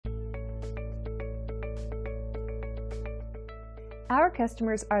Our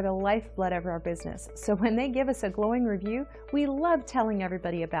customers are the lifeblood of our business, so when they give us a glowing review, we love telling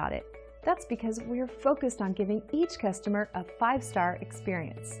everybody about it. That's because we're focused on giving each customer a 5-star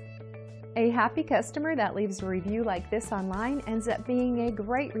experience. A happy customer that leaves a review like this online ends up being a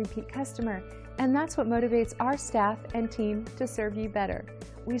great repeat customer, and that's what motivates our staff and team to serve you better.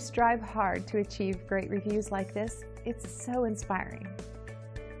 We strive hard to achieve great reviews like this. It's so inspiring.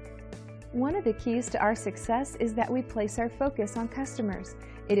 One of the keys to our success is that we place our focus on customers.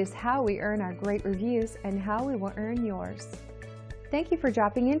 It is how we earn our great reviews and how we will earn yours. Thank you for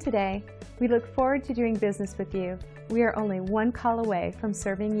dropping in today. We look forward to doing business with you. We are only one call away from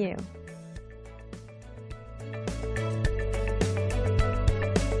serving you.